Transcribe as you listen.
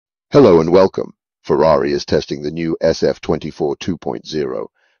Hello and welcome. Ferrari is testing the new SF-24 2.0.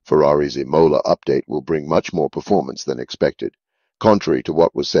 Ferrari's Imola update will bring much more performance than expected. Contrary to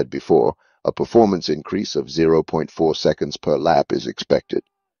what was said before, a performance increase of 0.4 seconds per lap is expected.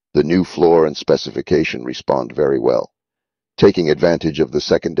 The new floor and specification respond very well. Taking advantage of the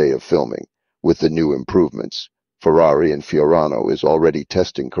second day of filming, with the new improvements, Ferrari in Fiorano is already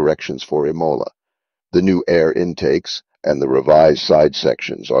testing corrections for Imola. The new air intakes and the revised side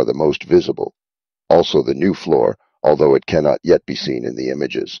sections are the most visible. Also the new floor, although it cannot yet be seen in the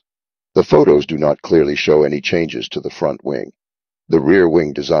images. The photos do not clearly show any changes to the front wing. The rear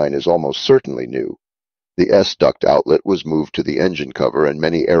wing design is almost certainly new. The S-duct outlet was moved to the engine cover and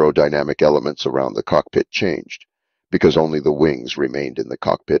many aerodynamic elements around the cockpit changed, because only the wings remained in the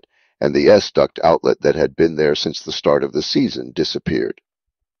cockpit, and the S-duct outlet that had been there since the start of the season disappeared.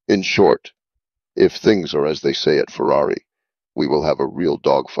 In short, if things are as they say at Ferrari, we will have a real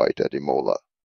dogfight at Imola.